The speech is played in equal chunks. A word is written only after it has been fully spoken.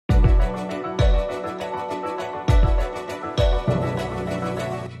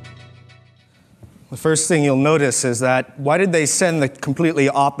The first thing you'll notice is that why did they send the completely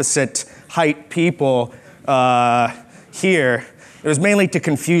opposite height people here? It was mainly to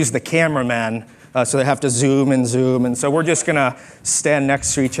confuse the cameramen, so they have to zoom, and so we're just gonna stand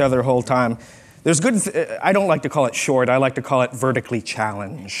next to each other the whole time. I don't like to call it short, I like to call it vertically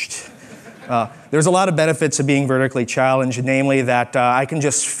challenged. There's a lot of benefits of being vertically challenged, namely that I can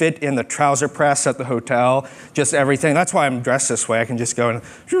just fit in the trouser press at the hotel, just everything. That's why I'm dressed this way. I can just go and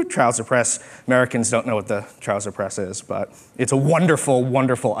trouser press. Americans don't know what the trouser press is, but it's a wonderful,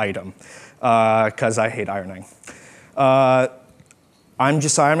 wonderful item, because I hate ironing. I'm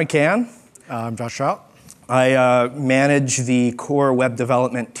Josiah McCann. I'm Josh Trout. I manage the core web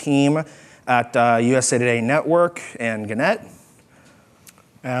development team at USA Today Network and Gannett.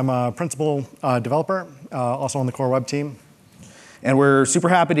 I'm a principal developer, also on the core web team. And we're super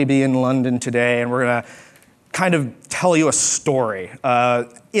happy to be in London today, and we're gonna kind of tell you a story.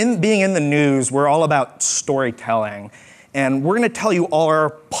 Being in the news, we're all about storytelling, and we're gonna tell you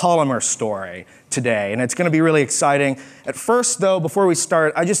our Polymer story today, and it's gonna be really exciting. At first, though, before we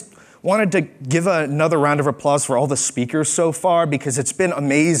start, I just wanted to give another round of applause for all the speakers so far, because it's been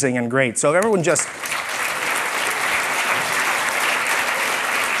amazing and great. So everyone just...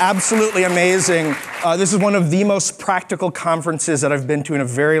 Absolutely amazing. This is one of the most practical conferences that I've been to in a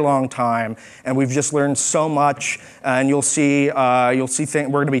very long time, and we've just learned so much. And you'll see we're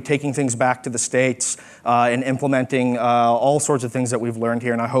going to be taking things back to the States and implementing all sorts of things that we've learned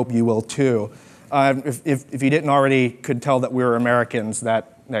here, and I hope you will too. If you didn't already could tell that we were Americans,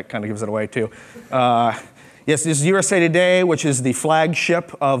 that kind of gives it away too. Yes, this is USA Today, which is the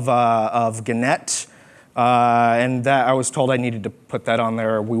flagship of Gannett. And that I was told I needed to put that on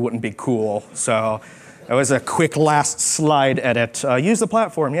there or we wouldn't be cool. So it was a quick last slide edit. Use the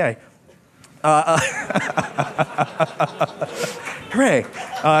platform, yay. Hooray.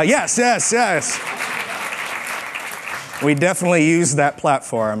 Yes. We definitely use that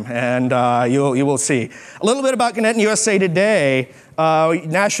platform, and you will see. A little bit about Gannett and USA Today.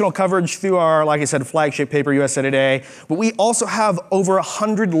 National coverage through our, like I said, flagship paper, USA Today, but we also have over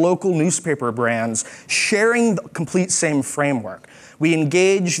 100 local newspaper brands sharing the complete same framework. We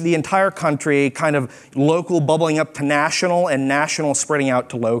engage the entire country, kind of local bubbling up to national and national spreading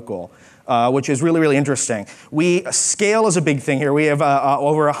out to local, which is really, really interesting. Scale is a big thing here. We have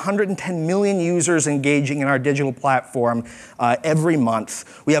over 110 million users engaging in our digital platform every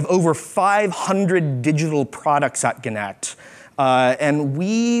month. We have over 500 digital products at Gannett. And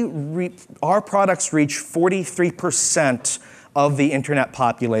our products reach 43% of the internet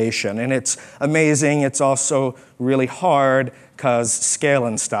population. And it's amazing. It's also really hard because scale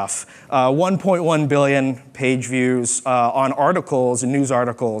and stuff. 1.1 billion page views on articles and news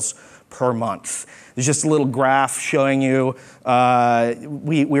articles per month. There's just a little graph showing you.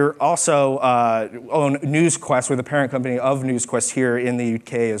 We're also own NewsQuest. We're the parent company of NewsQuest here in the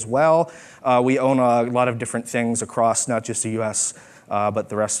UK as well. We own a lot of different things across not just the US, but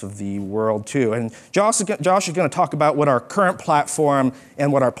the rest of the world too. And Josh is going to talk about what our current platform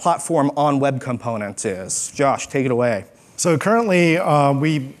and what our platform on web components is. Josh, take it away. So currently,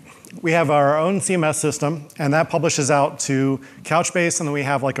 we have our own CMS system, and that publishes out to Couchbase, and then we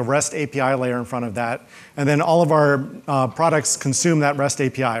have like a REST API layer in front of that. And then all of our products consume that REST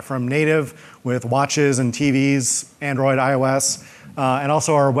API, from native with watches and TVs, Android, iOS, and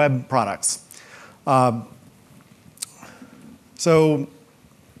also our web products. So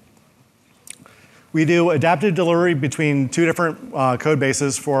we do adaptive delivery between two different code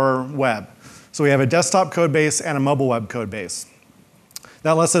bases for web. So we have a desktop code base and a mobile web code base.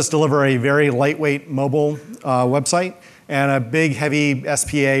 That lets us deliver a very lightweight mobile website and a big, heavy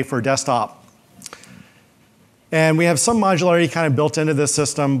SPA for desktop. And we have some modularity kind of built into this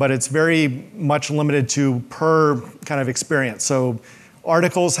system, but it's very much limited to per kind of experience. So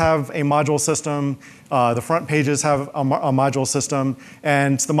articles have a module system, the front pages have a module system,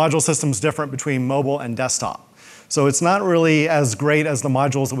 and the module system's different between mobile and desktop. So it's not really as great as the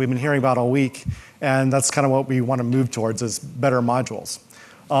modules that we've been hearing about all week, and that's kind of what we want to move towards, is better modules.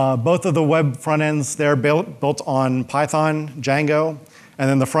 Both of the web front ends, they're built on Python, Django, and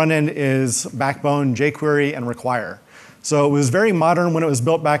then the front end is Backbone, jQuery, and Require. So it was very modern when it was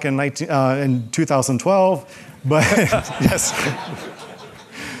built back in 2012, but yes.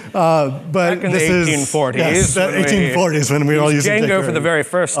 But back in the 1840s. Yes, the 1840s when we were all using Django for the very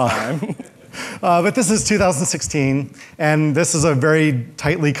first time. But this is 2016, and this is a very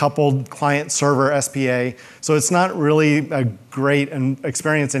tightly coupled client-server SPA, so it's not really a great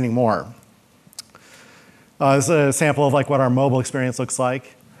experience anymore. This is a sample of like what our mobile experience looks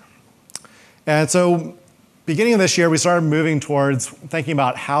like. And so beginning of this year, we started moving towards thinking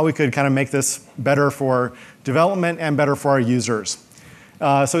about how we could kind of make this better for development and better for our users.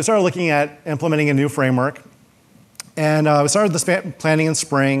 So we started looking at implementing a new framework. And we started this planning in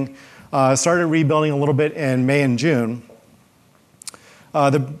spring, started rebuilding a little bit in May and June.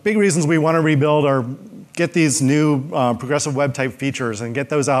 The big reasons we want to rebuild are get these new progressive web type features and get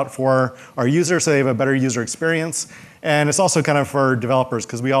those out for our users so they have a better user experience. And it's also kind of for developers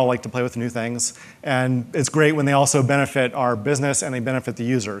because we all like to play with new things. And it's great when they also benefit our business and they benefit the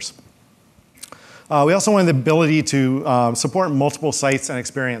users. We also wanted the ability to support multiple sites and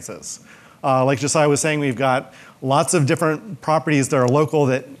experiences. Like Josiah was saying, we've got lots of different properties that are local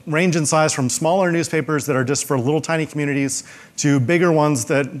that range in size from smaller newspapers that are just for little tiny communities to bigger ones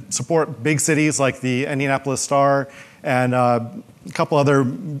that support big cities like the Indianapolis Star and a couple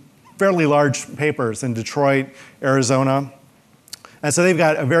other fairly large papers in Detroit, Arizona. And so they've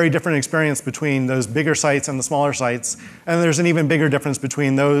got a very different experience between those bigger sites and the smaller sites. And there's an even bigger difference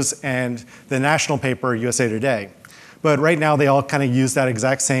between those and the national paper, USA Today. But right now, they all kind of use that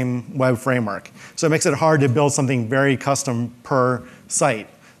exact same web framework. So it makes it hard to build something very custom per site.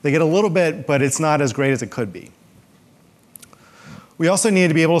 They get a little bit, but it's not as great as it could be. We also need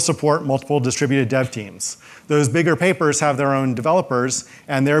to be able to support multiple distributed dev teams. Those bigger papers have their own developers,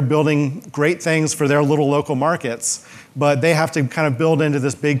 and they're building great things for their little local markets, but they have to kind of build into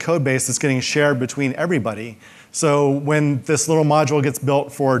this big code base that's getting shared between everybody. So when this little module gets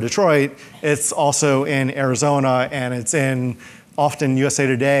built for Detroit, it's also in Arizona, and it's in often USA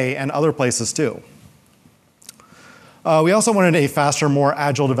Today and other places too. We also wanted a faster, more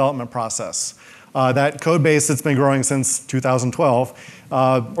agile development process. That code base that's been growing since 2012.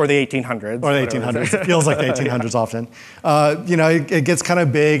 Or the 1800s. Or the 1800s. It feels like the 1800s often. It gets kind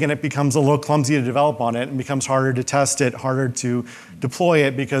of big and it becomes a little clumsy to develop on it and becomes harder to test it, harder to deploy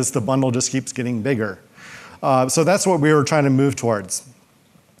it because the bundle just keeps getting bigger. So that's what we were trying to move towards.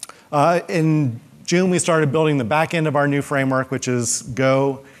 In June, we started building the back end of our new framework, which is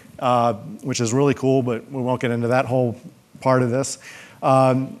Go, which is really cool, but we won't get into that whole part of this.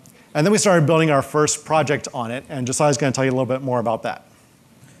 And then we started building our first project on it, and Josiah's going to tell you a little bit more about that.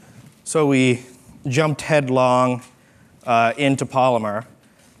 So we jumped headlong into Polymer,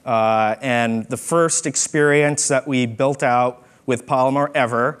 and the first experience that we built out with Polymer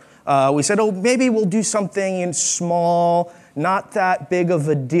ever, we said, oh, maybe we'll do something in small, not that big of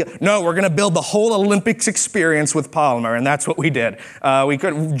a deal. No, we're going to build the whole Olympics experience with Polymer, and that's what we did. We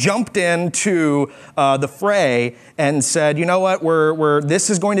jumped into the fray and said, you know what, this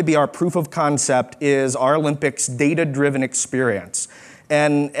is going to be our proof of concept, is our Olympics data-driven experience.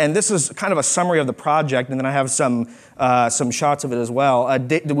 And this is kind of a summary of the project, and then I have some shots of it as well.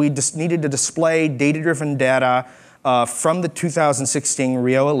 We just needed to display data-driven data from the 2016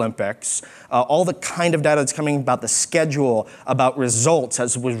 Rio Olympics, all the kind of data that's coming about the schedule, about results,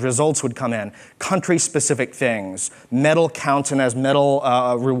 as results would come in, country-specific things, medal counts and as medal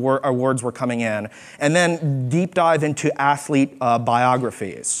awards were coming in, and then deep dive into athlete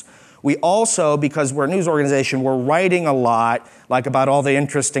biographies. We also, because we're a news organization, we're writing a lot, like about all the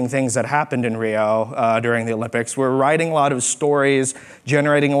interesting things that happened in Rio during the Olympics. We're writing a lot of stories,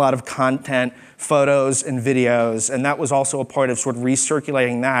 generating a lot of content, photos and videos, and that was also a part of sort of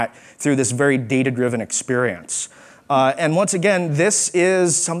recirculating that through this very data-driven experience. And once again, this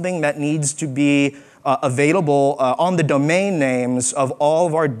is something that needs to be available on the domain names of all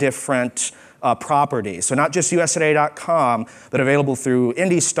of our different properties. So not just usatoday.com, but available through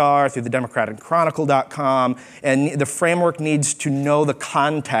IndyStar, through the DemocraticChronicle.com, and the framework needs to know the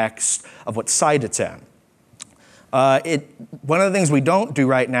context of what site it's in. One of the things we don't do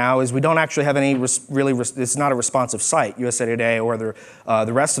right now is we don't actually have any it's not a responsive site, USA Today or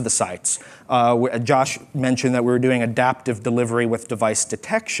the rest of the sites. Josh mentioned that we were doing adaptive delivery with device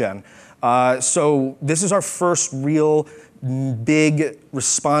detection. So this is our first real big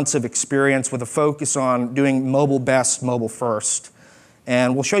responsive experience with a focus on doing mobile best, mobile first.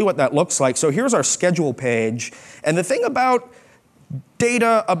 And we'll show you what that looks like. So here's our schedule page. And the thing about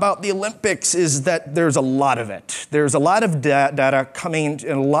data about the Olympics is that there's a lot of it. There's a lot of data coming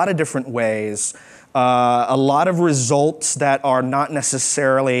in a lot of different ways. A lot of results that are not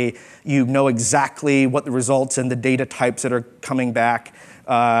necessarily, you know exactly what the results and the data types that are coming back.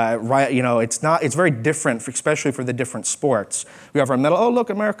 It's very different, especially for the different sports. We have our medal. Oh, look,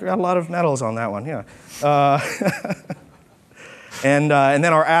 America got a lot of medals on that one. Yeah. And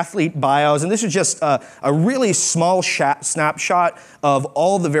then our athlete bios. And this is just a really small snapshot of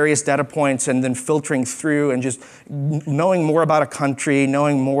all the various data points and then filtering through and just knowing more about a country,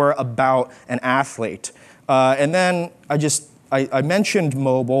 knowing more about an athlete. And then I just I mentioned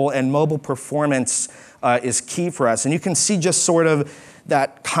mobile, and mobile performance is key for us. And you can see just sort of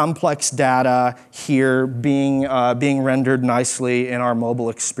that complex data here being rendered nicely in our mobile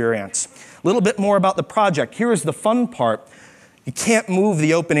experience. A little bit more about the project. Here is the fun part. You can't move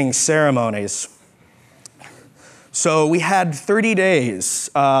the opening ceremonies. So we had 30 days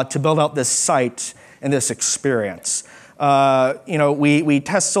to build out this site and this experience. We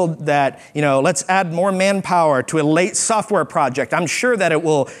tested that, let's add more manpower to a late software project. I'm sure that it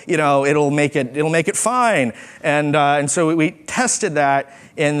will, it'll make it fine. And so we tested that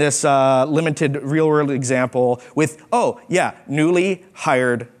in this limited real-world example with, newly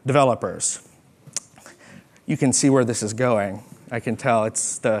hired developers. You can see where this is going. I can tell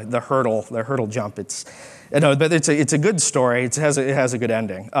it's the hurdle jump. But it's a good story. It has a good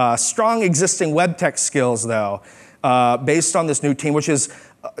ending. Strong existing web tech skills, though. Based on this new team, which is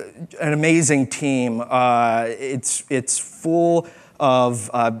an amazing team. It's full of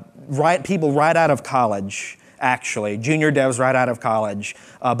people right out of college, actually, junior devs right out of college,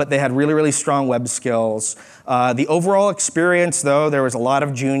 but they had really, really strong web skills. The overall experience, though, there was a lot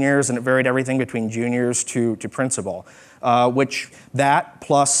of juniors, and it varied everything between juniors to principal, which that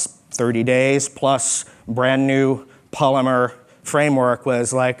plus 30 days plus brand new Polymer framework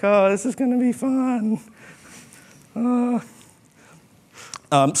was like, oh, this is going to be fun.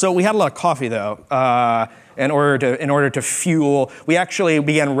 So we had a lot of coffee, though, in order to fuel. We actually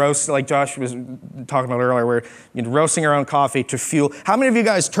began roasting, like Josh was talking about earlier. We're roasting our own coffee to fuel. How many of you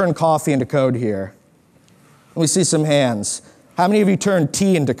guys turn coffee into code here? Let me see some hands. How many of you turn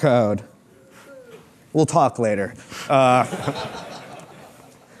tea into code? We'll talk later.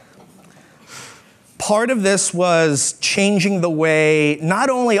 Part of this was changing the way not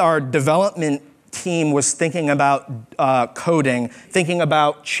only our development team was thinking about coding, thinking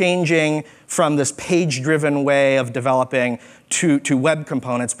about changing from this page-driven way of developing to web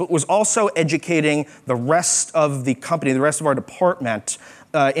components, but was also educating the rest of the company, the rest of our department,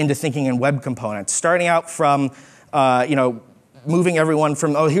 into thinking in web components. Starting out from, moving everyone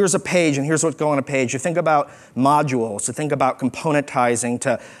from, here's a page and here's what's going on a page. You think about modules, to think about componentizing,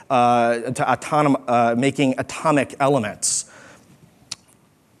 to making atomic elements.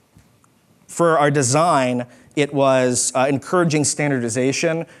 For our design, it was encouraging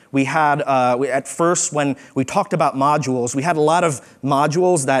standardization. We had, at first, when we talked about modules, we had a lot of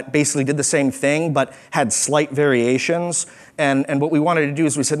modules that basically did the same thing, but had slight variations. And what we wanted to do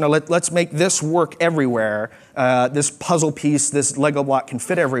is we said, no, let's make this work everywhere. This puzzle piece, this Lego block can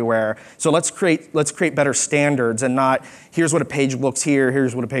fit everywhere. So let's create better standards and not, here's what a page looks here,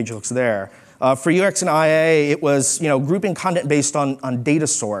 here's what a page looks there. For UX and IA, it was grouping content based on data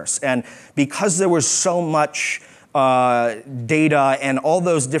source. And because there was so much data and all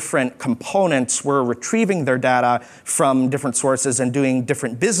those different components were retrieving their data from different sources and doing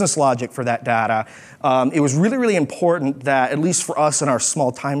different business logic for that data, it was really, really important that, at least for us in our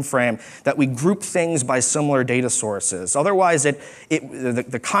small time frame, that we group things by similar data sources. Otherwise,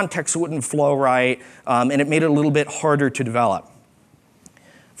 the context wouldn't flow right, and it made it a little bit harder to develop.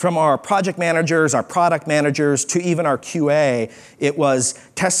 From our project managers, our product managers, to even our QA, it was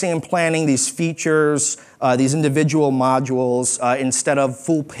testing and planning these features, these individual modules, instead of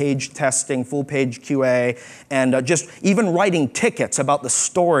full-page testing, full-page QA, and just even writing tickets about the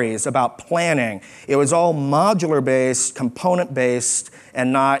stories, about planning. It was all modular-based, component-based,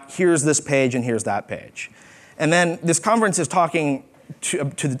 and not here's this page and here's that page. And then this conference is talking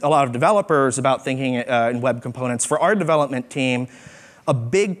to a lot of developers about thinking in web components. For our development team, a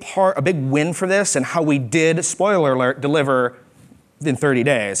big win for this, and how we did, spoiler alert, deliver in 30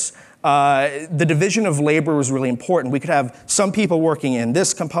 days. The division of labor was really important. We could have some people working in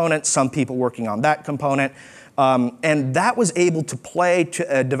this component, some people working on that component, and that was able to play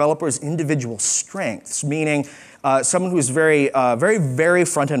to a developer's individual strengths, meaning someone who's very, very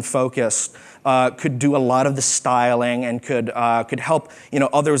front-end focused could do a lot of the styling and could help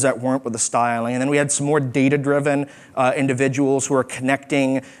others that weren't with the styling. And then we had some more data-driven individuals who are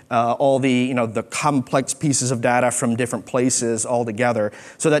connecting all the complex pieces of data from different places all together.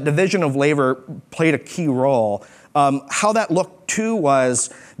 So that division of labor played a key role. How that looked too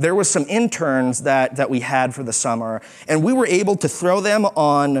was there was some interns that we had for the summer, and we were able to throw them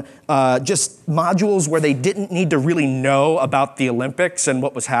on just modules where they didn't need to really know about the Olympics and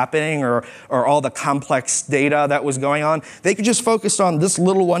what was happening or all the complex data that was going on. They could just focus on this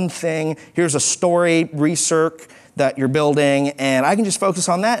little one thing. Here's a story, recirc that you're building, and I can just focus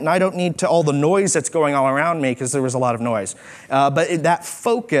on that, and I don't need to all the noise that's going all around me because there was a lot of noise. But that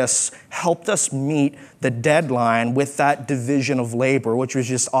focus helped us meet the deadline with that division of labor, which was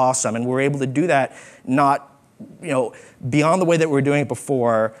just awesome. And we were able to do that not beyond the way that we were doing it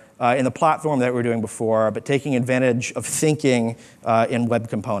before, in the platform that we were doing before, but taking advantage of thinking in web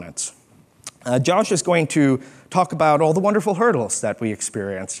components. Josh is going to talk about all the wonderful hurdles that we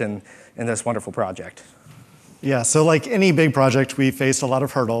experienced in this wonderful project. Yeah, so like any big project, we faced a lot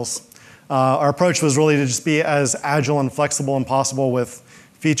of hurdles. Our approach was really to just be as agile and flexible as possible with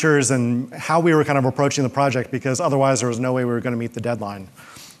features and how we were kind of approaching the project, because otherwise there was no way we were going to meet the deadline.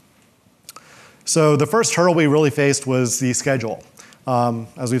 So the first hurdle we really faced was the schedule.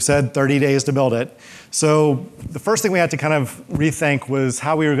 As we've said, 30 days to build it. So the first thing we had to kind of rethink was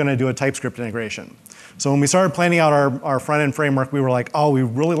how we were going to do a TypeScript integration. So when we started planning out our front-end framework, we were like, oh, we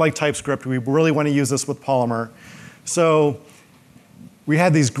really like TypeScript. We really want to use this with Polymer. So we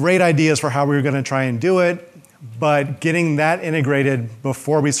had these great ideas for how we were going to try and do it, but getting that integrated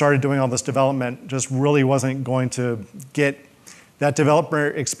before we started doing all this development just really wasn't going to get that developer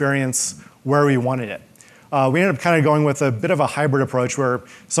experience where we wanted it. We ended up kind of going with a bit of a hybrid approach where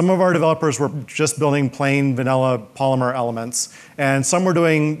some of our developers were just building plain vanilla Polymer elements, and some were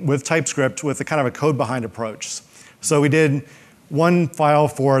doing with TypeScript with a kind of a code behind approach. So we did one file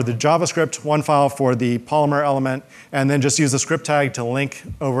for the JavaScript, one file for the Polymer element, and then just use a script tag to link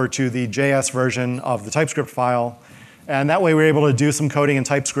over to the JS version of the TypeScript file. And that way we were able to do some coding in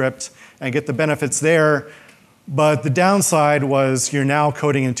TypeScript and get the benefits there. But the downside was you're now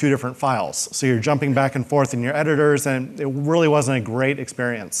coding in two different files. So you're jumping back and forth in your editors, and it really wasn't a great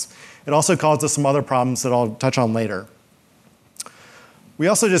experience. It also caused us some other problems that I'll touch on later. We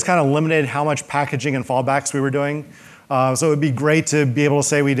also just kind of limited how much packaging and fallbacks we were doing. So it would be great to be able to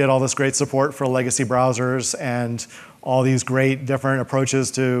say we did all this great support for legacy browsers and all these great different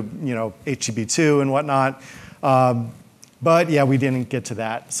approaches to HTTP2 and whatnot. But yeah, we didn't get to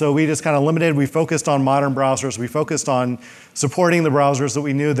that. So we just kind of limited. We focused on modern browsers. We focused on supporting the browsers that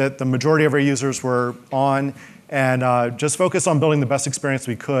we knew that the majority of our users were on, and just focused on building the best experience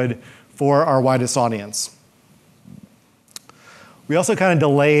we could for our widest audience. We also kind of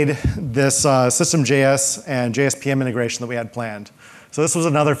delayed this System.js and JSPM integration that we had planned. So this was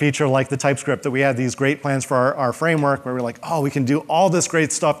another feature like the TypeScript that we had these great plans for our framework where we're like, oh, we can do all this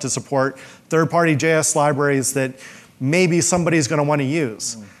great stuff to support third-party JS libraries that maybe somebody's going to want to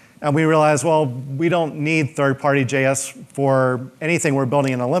use. And we realized, well, we don't need third-party JS for anything we're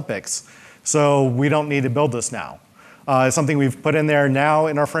building in Olympics. So we don't need to build this now. It's something we've put in there now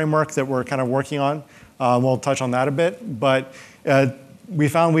in our framework that we're kind of working on. We'll touch on that a bit. But we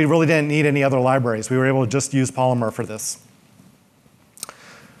found we really didn't need any other libraries. We were able to just use Polymer for this.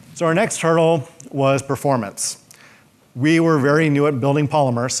 So our next hurdle was performance. We were very new at building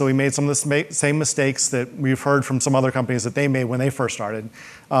Polymer, so we made some of the same mistakes that we've heard from some other companies that they made when they first started.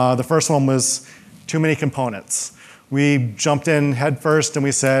 The first one was too many components. We jumped in head first and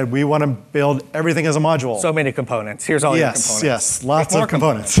we said, we want to build everything as a module. So many components. Here's all your components. Yes, lots of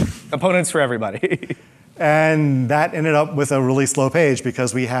components. Components for everybody. And that ended up with a really slow page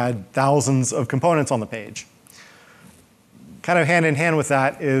because we had thousands of components on the page. Kind of hand in hand with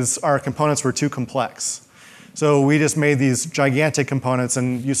that is our components were too complex. So we just made these gigantic components,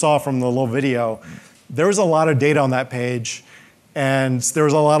 and you saw from the little video, there was a lot of data on that page, and there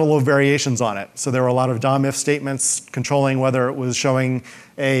was a lot of little variations on it. So there were a lot of DOM-if statements controlling whether it was showing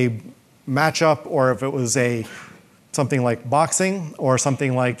a matchup or if it was something like boxing or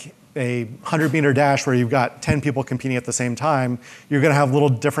something like a 100-meter dash where you've got 10 people competing at the same time. You're going to have little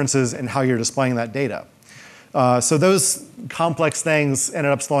differences in how you're displaying that data. So those complex things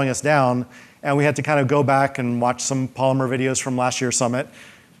ended up slowing us down. And we had to kind of go back and watch some Polymer videos from last year's summit,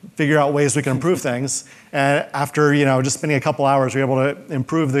 figure out ways we can improve things. And after just spending a couple hours, we were able to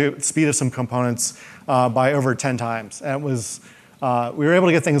improve the speed of some components by over 10 times. And it was, we were able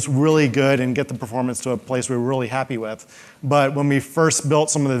to get things really good and get the performance to a place we were really happy with. But when we first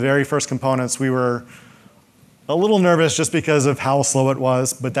built some of the very first components, we were a little nervous just because of how slow it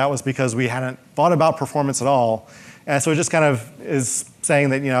was. But that was because we hadn't thought about performance at all. And so it just kind of is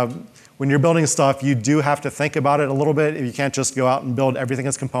saying that when you're building stuff, you do have to think about it a little bit. You can't just go out and build everything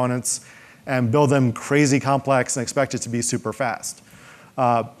as components and build them crazy complex and expect it to be super fast.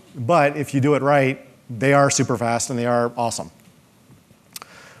 But if you do it right, they are super fast and they are awesome.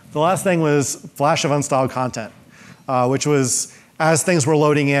 The last thing was flash of unstyled content, which was as things were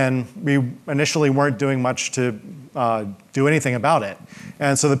loading in, we initially weren't doing much to do anything about it.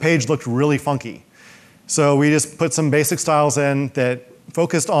 And so the page looked really funky. So we just put some basic styles in that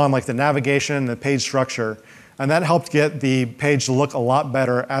focused on like the navigation and the page structure, and that helped get the page to look a lot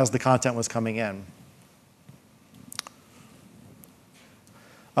better as the content was coming in.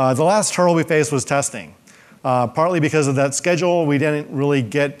 The last hurdle we faced was testing. Partly because of that schedule, we didn't really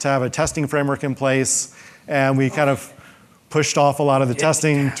get to have a testing framework in place, and we kind of pushed off a lot of the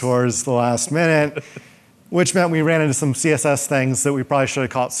testing towards the last minute, which meant we ran into some CSS things that we probably should have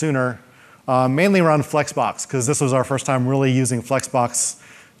caught sooner, mainly around Flexbox, because this was our first time really using Flexbox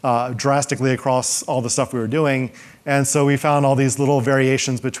drastically across all the stuff we were doing. And so we found all these little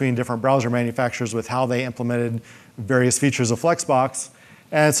variations between different browser manufacturers with how they implemented various features of Flexbox.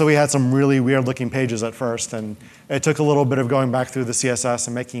 And so we had some really weird looking pages at first, and it took a little bit of going back through the CSS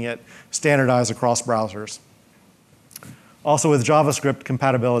and making it standardized across browsers. Also with JavaScript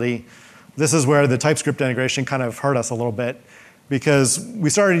compatibility, this is where the TypeScript integration kind of hurt us a little bit, because we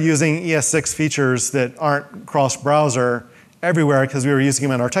started using ES6 features that aren't cross-browser everywhere because we were using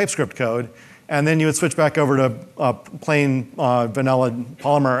them in our TypeScript code. And then you would switch back over to a plain vanilla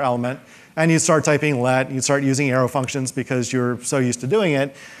Polymer element, and you'd start typing let, you'd start using arrow functions because you're so used to doing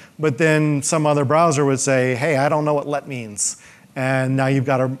it. But then some other browser would say, hey, I don't know what let means. And now you've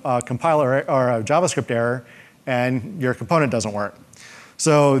got a compiler or a JavaScript error, and your component doesn't work.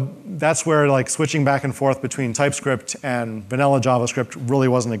 So that's where like switching back and forth between TypeScript and vanilla JavaScript really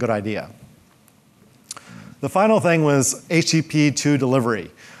wasn't a good idea. The final thing was HTTP2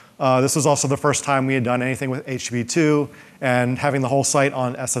 delivery. This was also the first time we had done anything with HTTP2 and having the whole site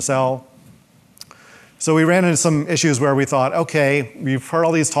on SSL. So we ran into some issues where we thought, okay, we've heard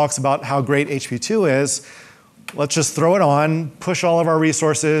all these talks about how great HTTP2 is. Let's just throw it on, push all of our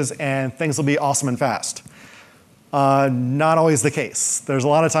resources, and things will be awesome and fast. Not always the case. There's a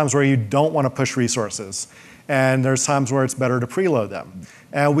lot of times where you don't want to push resources, and there's times where it's better to preload them.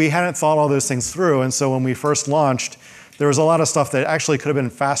 And we hadn't thought all those things through, and so when we first launched, there was a lot of stuff that actually could have been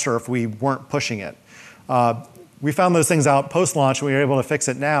faster if we weren't pushing it. We found those things out post-launch, and we were able to fix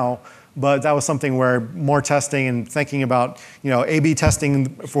it now, but that was something where more testing and thinking about A/B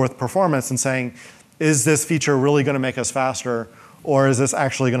testing for performance and saying, is this feature really going to make us faster, or is this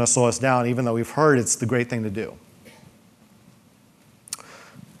actually going to slow us down, even though we've heard it's the great thing to do?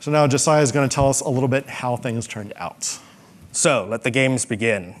 So now Josiah is going to tell us a little bit how things turned out. So let the games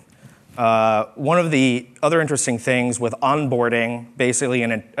begin. One of the other interesting things with onboarding, basically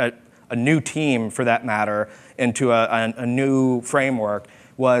in a new team for that matter, into a new framework,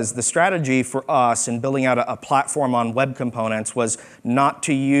 was the strategy for us in building out a platform on web components was not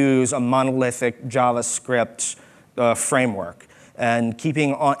to use a monolithic JavaScript framework, and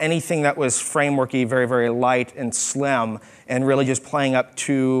keeping on anything that was frameworky very, very light and slim, and really just playing up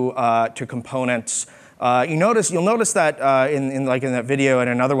to components. You'll notice that in that video and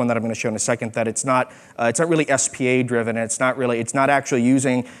another one that I'm going to show in a second, that it's not really SPA driven. It's not actually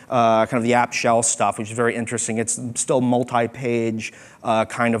using kind of the app shell stuff, which is very interesting. It's still multi-page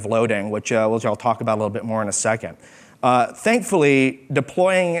kind of loading, which I'll talk about a little bit more in a second. Thankfully,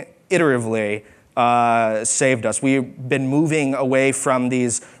 deploying iteratively saved us. We've been moving away from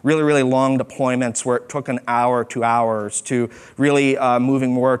these really, really long deployments where it took an hour, 2 hours, to really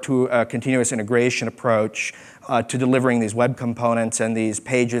moving more to a continuous integration approach to delivering these web components and these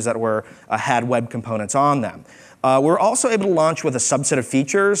pages that had web components on them. We're also able to launch with a subset of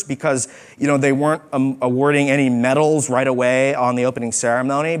features because they weren't awarding any medals right away on the opening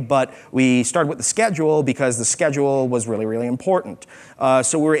ceremony, but we started with the schedule because the schedule was really, really important.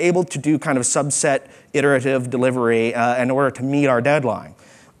 So we were able to do kind of subset iterative delivery in order to meet our deadline.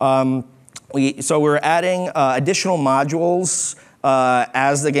 So we're adding additional modules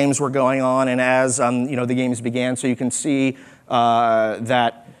as the games were going on and as the games began. So you can see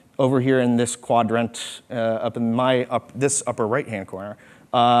that over here in this quadrant, up in this upper right-hand corner,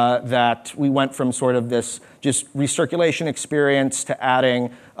 that we went from sort of this just recirculation experience to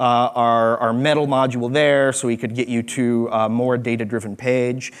adding our medal module there, so we could get you to a more data-driven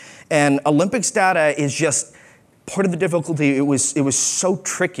page. And Olympics data is just part of the difficulty. It was so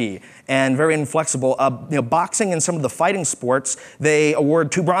tricky and very inflexible. Boxing and some of the fighting sports, they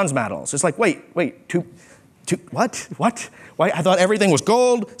award 2 bronze medals. It's like, wait, two, what? Why? I thought everything was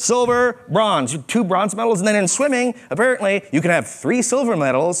gold, silver, bronze. 2 bronze medals, and then in swimming, apparently you can have 3 silver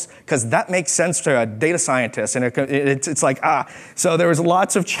medals because that makes sense to a data scientist. And it's like, So there was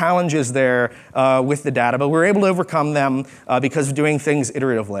lots of challenges there with the data, but we were able to overcome them because of doing things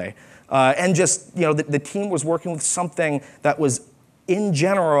iteratively. And just, the team was working with something that was, in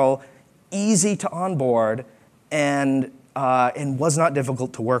general, easy to onboard and was not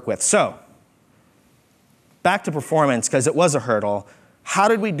difficult to work with. So, back to performance, because it was a hurdle. How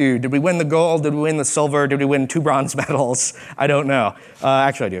did we do? Did we win the gold? Did we win the silver? Did we win 2 bronze medals? I don't know.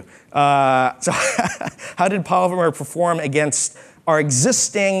 Actually, I do. So how did Polymer perform against our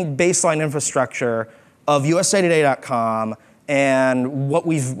existing baseline infrastructure of usatoday.com and what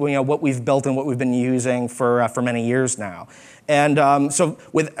we've built and what we've been using for many years now. And so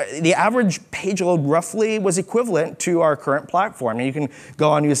with the average page load roughly was equivalent to our current platform. And you can go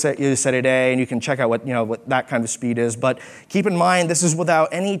on USA Today and you can check out what that kind of speed is. But keep in mind, this is without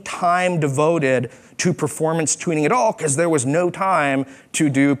any time devoted to performance tuning at all, because there was no time to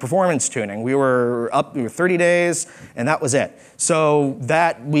do performance tuning. We were 30 days, and that was it. So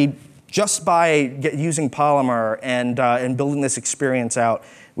that just by using Polymer and building this experience out,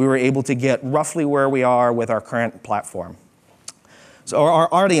 we were able to get roughly where we are with our current platform. So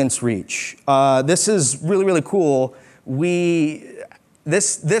our audience reach. This is really, really cool.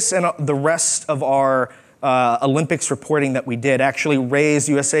 This and the rest of our Olympics reporting that we did actually raised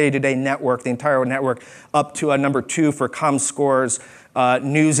USA Today Network, the entire network, up to a #2 for ComScore's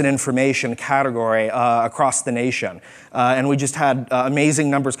news and information category across the nation. And we just had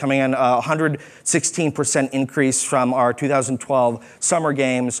amazing numbers coming in, 116% increase from our 2012 Summer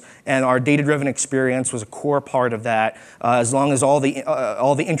Games, and our data-driven experience was a core part of that, as long as all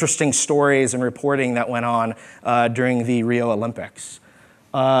the interesting stories and reporting that went on during the Rio Olympics.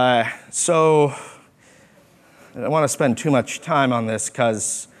 So I don't want to spend too much time on this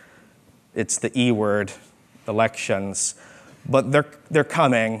because it's the E word, elections. But they're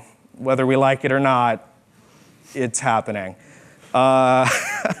coming, whether we like it or not. It's happening. But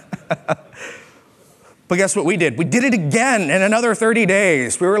guess what we did? We did it again in another 30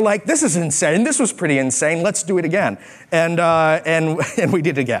 days. We were like, this is insane. This was pretty insane. Let's do it again. And we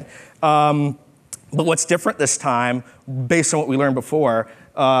did it again. But what's different this time, based on what we learned before,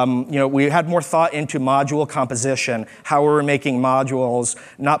 we had more thought into module composition, how we were making modules,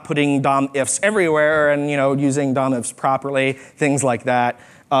 not putting DOM ifs everywhere, and using DOM ifs properly, things like that.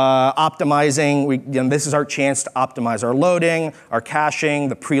 Optimizing, this is our chance to optimize our loading, our caching,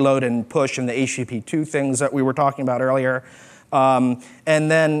 the preload and push, and the HTTP2 things that we were talking about earlier. And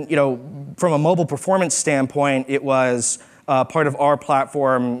then, from a mobile performance standpoint, it was part of our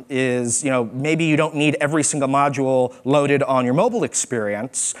platform is, maybe you don't need every single module loaded on your mobile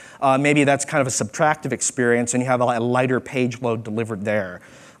experience. Maybe that's kind of a subtractive experience, and you have a lighter page load delivered there.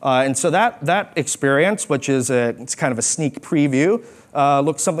 And so that experience, which is it's kind of a sneak preview,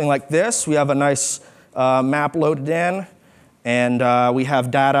 looks something like this. We have a nice map loaded in, and we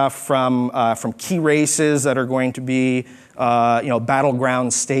have data from key races that are going to be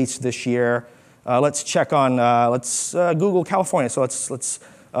battleground states this year. Let's check on let's Google California. So let's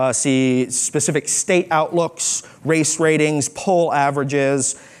see specific state outlooks, race ratings, poll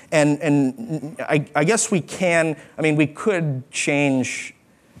averages, and I guess we can. I mean, we could change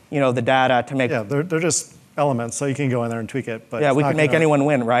the data to make. Yeah, they're just elements, so you can go in there and tweak it. But yeah, we can make anyone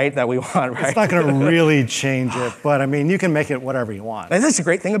win, right? That we want, right? It's not going to really change it, but I mean, you can make it whatever you want. And that's the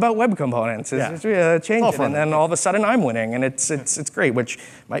great thing about web components. Is change it, and then all of a sudden I'm winning, and it's great, which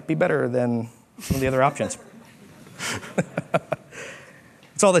might be better than some of the other options.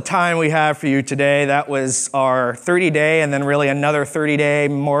 That's all the time we have for you today. That was our 30-day, and then really another 30-day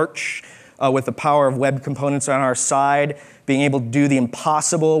march with the power of web components on our side, being able to do the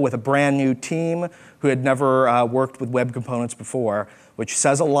impossible with a brand new team who had never worked with web components before, which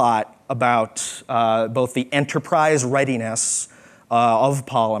says a lot about both the enterprise readiness of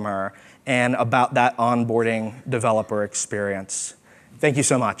Polymer and about that onboarding developer experience. Thank you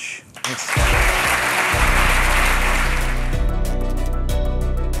so much. Thanks.